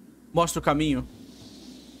forever. Mostra o caminho.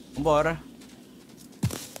 Vambora.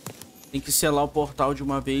 Tem que selar o portal de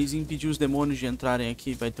uma vez e impedir os demônios de entrarem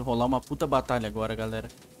aqui. Vai rolar uma puta batalha agora, galera.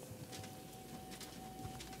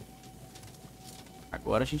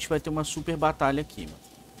 Agora a gente vai ter uma super batalha aqui, mano.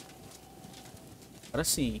 Agora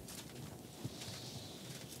sim.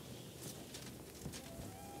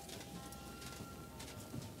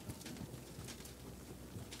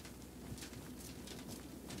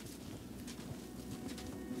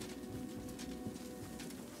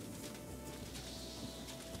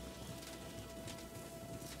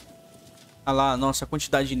 Ah lá, nossa, a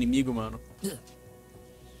quantidade de inimigo, mano.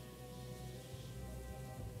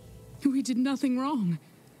 We did nothing wrong.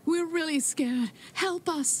 We're really scared. Help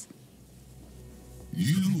us.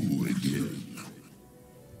 You again.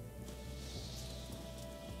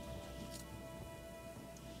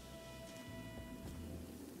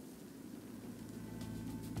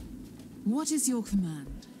 What is your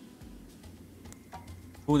command?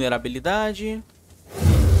 Vulnerabilidade.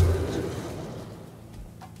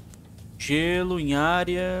 Gelo em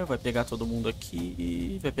área. Vai pegar todo mundo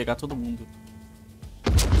aqui. Vai pegar todo mundo.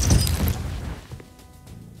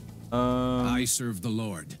 I serve the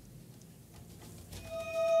Lord.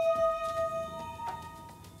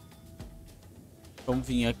 Vamos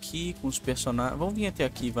vir aqui com os personagens. Vamos vir até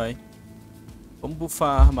aqui, vai. Vamos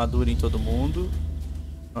buffar a armadura em todo mundo.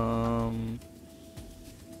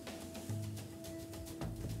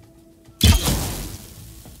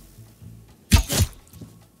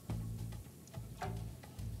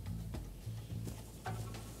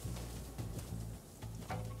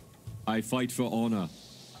 I fight for honor.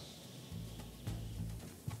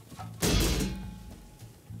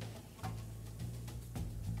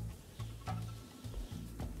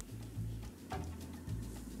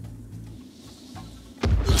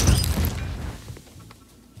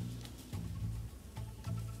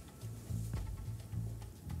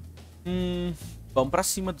 Vamos pra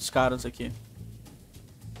cima dos caras aqui.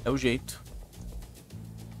 É o jeito.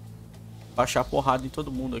 Baixar porrada em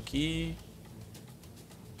todo mundo aqui.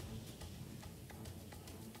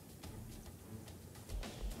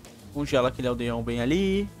 Congela aquele aldeão bem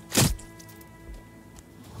ali.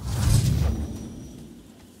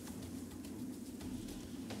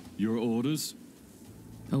 Your orders?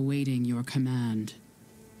 Awaiting your command.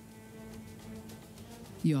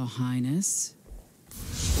 Your Highness.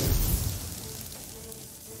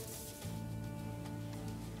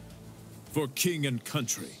 For king and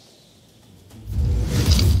country.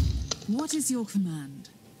 What is your command?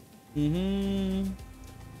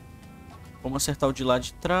 Vamos acertar o de lá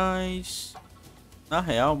de trás. Na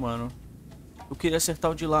real, mano, eu queria acertar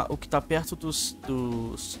o de lá, o que tá perto dos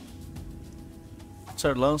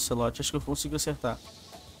Sir Lancelot. Acho que eu consigo acertar.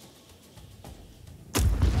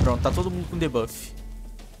 Pronto, tá todo mundo com debuff.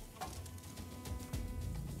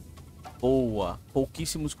 Boa.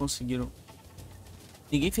 Pouquíssimos conseguiram.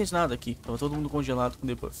 Ninguém fez nada aqui. Tava todo mundo congelado com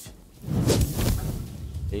debuff.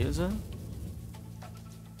 Beleza.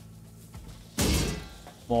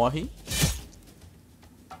 Morre.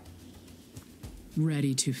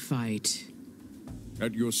 Ready to fight.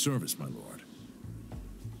 At your service, my lord.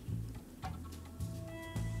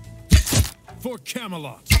 For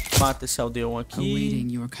Camelot. Mata esse aldeão aqui.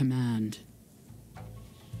 Awaiting your command.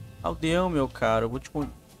 Aldeão, meu cara. Eu vou te...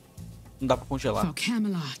 Não dá pra congelar. For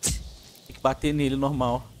Camelot. Tem que bater nele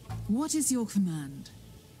normal. What is your command?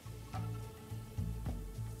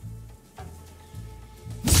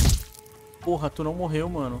 Porra, tu não morreu,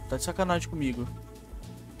 mano. Tá de sacanagem comigo.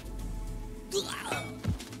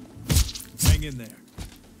 Hang in there.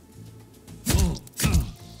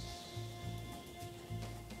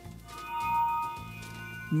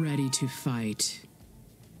 Ready to fight.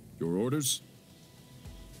 Your orders?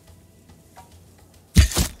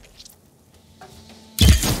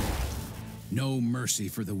 No mercy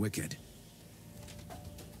for the wicked.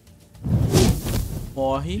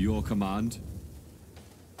 Morre. Your command?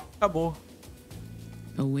 Acabou.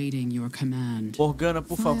 Awaiting your command. Morgana,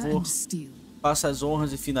 por Fire favor, and steel. faça as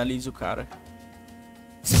honras e finalize o cara.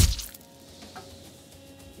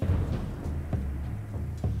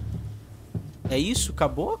 É isso?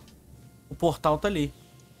 Acabou? O portal tá ali.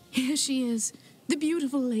 Here she is, the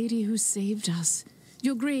beautiful lady who saved us.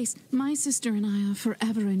 Your Grace, my sister and I are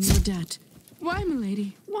forever in your debt. Why,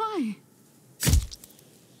 milady? Why?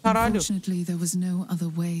 Caralho. Unfortunately, there was no other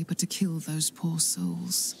way but to kill those poor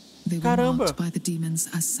souls. They were Caramba. marked by the demons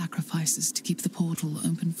as sacrifices to keep the portal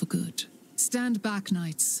open for good. Stand back,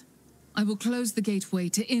 knights. I will close the gateway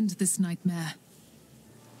to end this nightmare.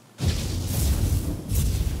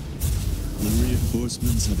 The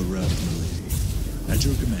reinforcements have arrived, milady. At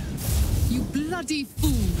your command. You bloody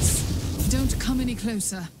fools! Don't come any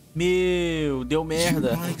closer. Meu, deu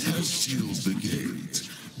merda. You might have sealed the gate,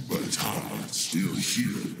 but I'm still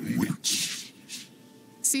here, witch.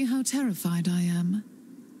 See how terrified I am?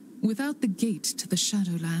 Without the gate to the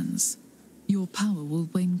Shadowlands, your power will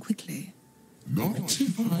wane quickly. Not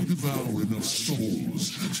if I devour enough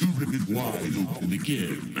souls to rip it wide open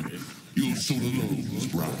again. Your soul alone is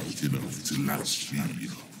bright enough to last me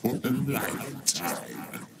for a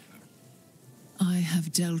lifetime. I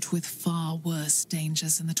have dealt with far worse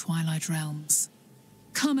dangers in the Twilight Realms.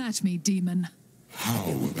 Come at me, demon. How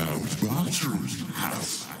about bartering,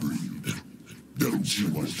 half-breed? Don't you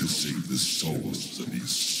want to save the souls of these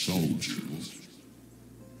soldiers?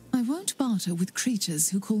 I won't barter with creatures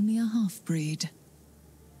who call me a half-breed.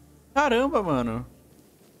 Caramba, mano.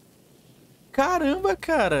 Caramba,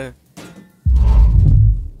 cara.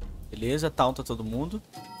 Beleza, taunta todo mundo.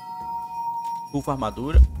 Ufa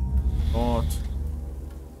armadura. Pronto.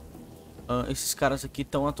 Esses caras aqui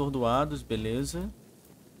estão atordoados, beleza.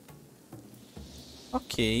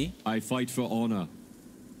 Ok. I fight for honor.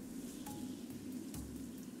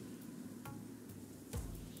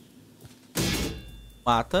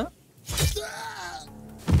 Mata.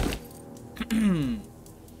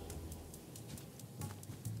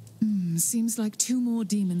 Seems like 2 more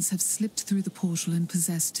demons have slipped through the portal and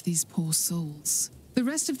possessed these poor souls. The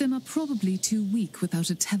rest of them are probably too weak without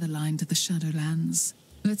a tether line to the Shadowlands.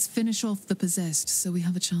 Let's finish off the possessed so we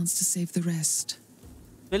have a chance to save the rest.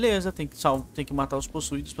 Beleza, tem que matar os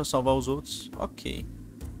possuídos para salvar os outros. Ok.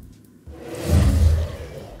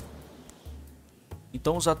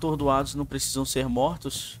 Então os atordoados não precisam ser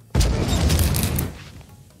mortos?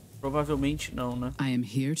 Provavelmente não, né? I am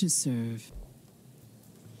here to serve.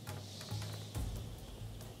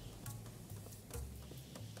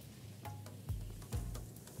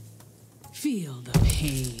 Feel the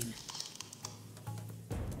pain.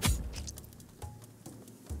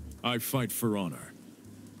 I fight for honor.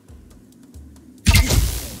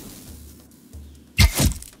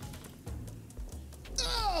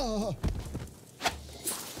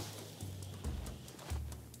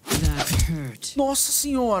 Nossa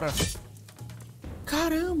senhora!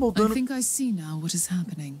 Caramba, o dano... I think I see now what is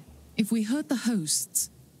happening. If we hurt the hosts,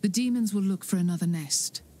 the demons will look for another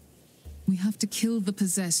nest. We have to kill the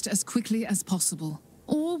possessed as quickly as possible,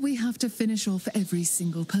 or we have to finish off every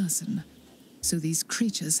single person, so these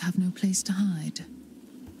creatures have no place to hide.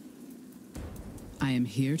 I am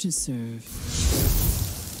here to serve.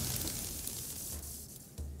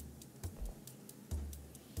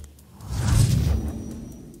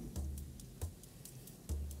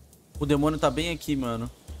 O demônio tá bem aqui, mano.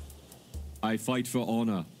 I fight for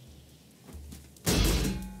honor.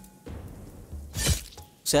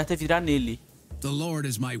 O certo é virar nele. The Lord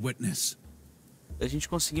is my witness. Se a gente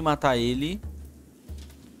conseguir matar ele...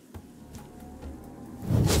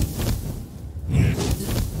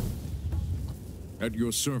 At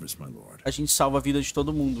your service, my lord. A gente salva a vida de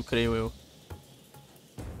todo mundo, creio eu.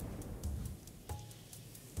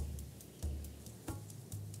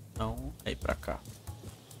 Então, é ir pra cá.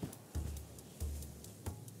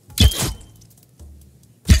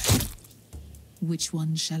 Which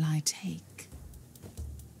one shall I take?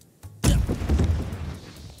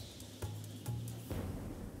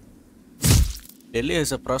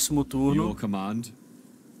 Beleza, próximo turno. Your command.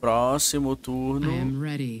 Próximo turno. I am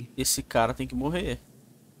ready. Esse cara tem que morrer.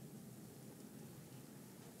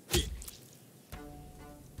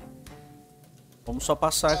 Vamos só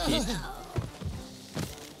passar aqui.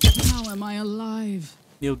 How am I alive?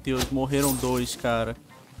 Meu Deus, morreram 2, cara.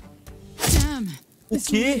 Damn. O This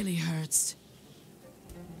quê? really hurts.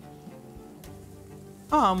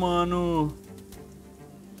 Ah, mano.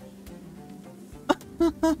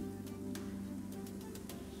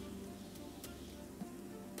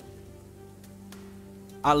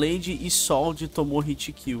 A Lady Isolde tomou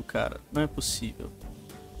hit kill, cara. Não é possível.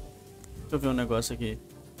 Deixa eu ver um negócio aqui.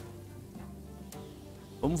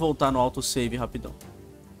 Vamos voltar no autosave rapidão.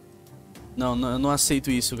 Não, eu não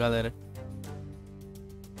aceito isso, galera.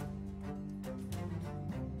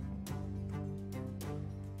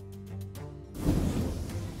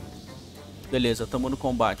 Beleza, tamo no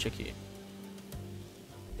combate aqui.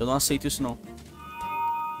 Eu não aceito isso, não.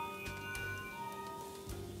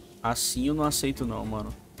 Assim eu não aceito, não,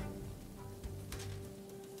 mano.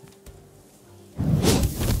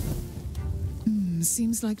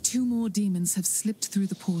 Seems like 2 more demons have slipped through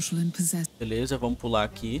the portal and possessed. Beleza, vamos pular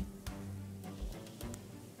aqui.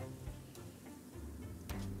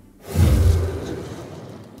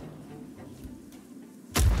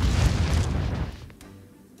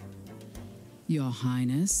 Your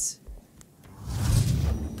Highness.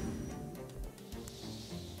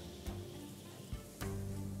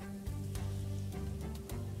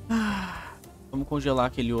 Vamos congelar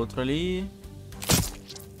aquele outro ali.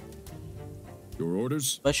 Your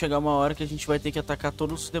orders? Vai chegar uma hora que a gente vai ter que atacar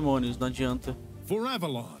todos os demônios, não adianta. For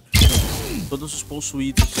Avalon. Todos os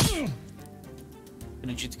possuídos.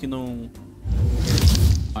 Acredito que não...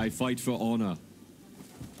 I fight for honor.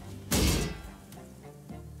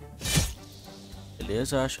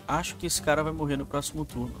 Beleza, acho que esse cara vai morrer no próximo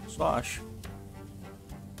turno. Só acho.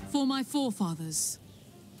 For my forefathers.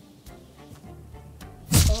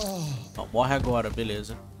 Não, morre agora,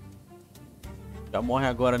 beleza. Já morre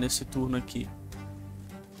agora nesse turno aqui.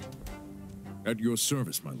 At your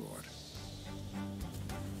service, my lord.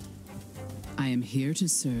 I am here to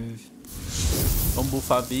serve. Vamos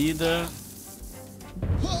buffar a vida.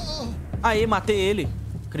 Aê, matei ele.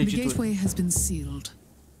 Acredito. The gateway has been sealed.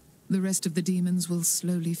 The rest of the demons will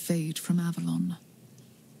slowly fade from Avalon.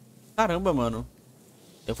 Caramba, mano.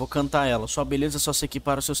 Eu vou cantar ela. Sua beleza só se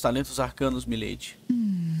equipara aos seus talentos arcanos, milady.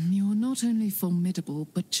 You're not only formidable,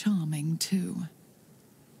 but charming too.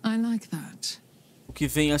 I like that. O que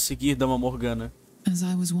vem a seguir, Dama Morgana? As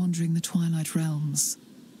I was wandering the Twilight Realms,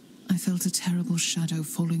 I felt a terrible shadow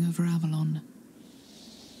falling over Avalon.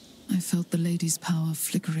 I felt the lady's power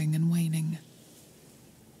flickering and waning.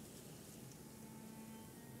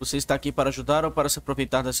 Você está aqui para ajudar ou para se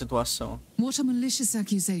aproveitar da situação? What a malicious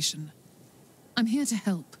accusation. I'm here to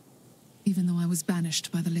help, even though I was banished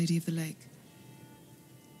by the Lady of the Lake.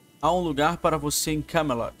 Há um lugar para você em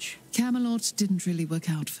Camelot. Camelot didn't really work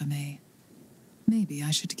out for me. Maybe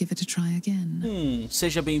I should give it a try again.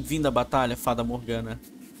 Seja bem-vinda à batalha, Fada Morgana.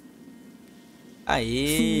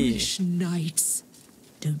 Aê! Foolish knights.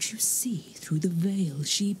 Don't you see through the veil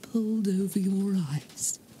she pulled over your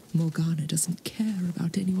eyes? Morgana doesn't care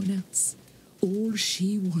about anyone else. All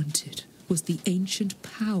she wanted was the ancient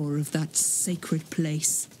power of that sacred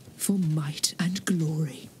place for might and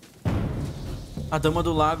glory. A Dama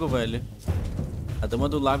do Lago, velho. A Dama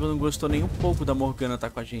do Lago não gostou nem um pouco da Morgana estar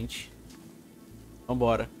com a gente.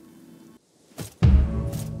 Vambora.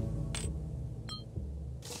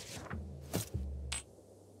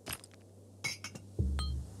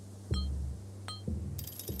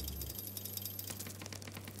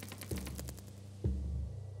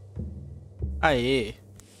 Aê.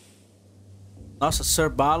 Nossa, Sir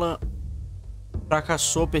Bala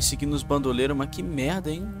fracassou perseguindo os bandoleiros, mas que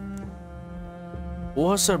merda, hein?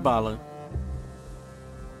 Porra, Sir Bala.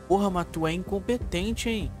 Porra, mas tu é incompetente,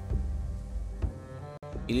 hein?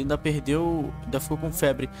 Ele ainda perdeu, ainda ficou com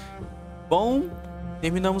febre. Bom,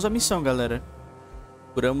 terminamos a missão, galera.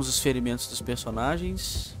 Curamos os ferimentos dos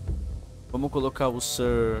personagens. Vamos colocar o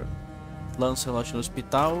Sir Lancelot no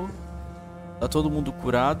hospital. Tá todo mundo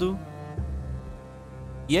curado.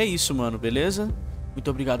 E é isso, mano, beleza? Muito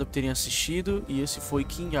obrigado por terem assistido. E esse foi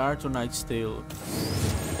King Artur Knight's Tale.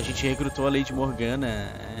 A gente recrutou a Lady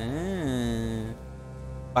Morgana.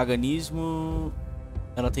 Paganismo.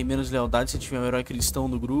 Ela tem menos lealdade se tiver um herói cristão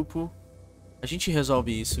no grupo. A gente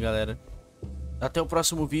resolve isso, galera. Até o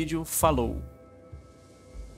próximo vídeo. Falou!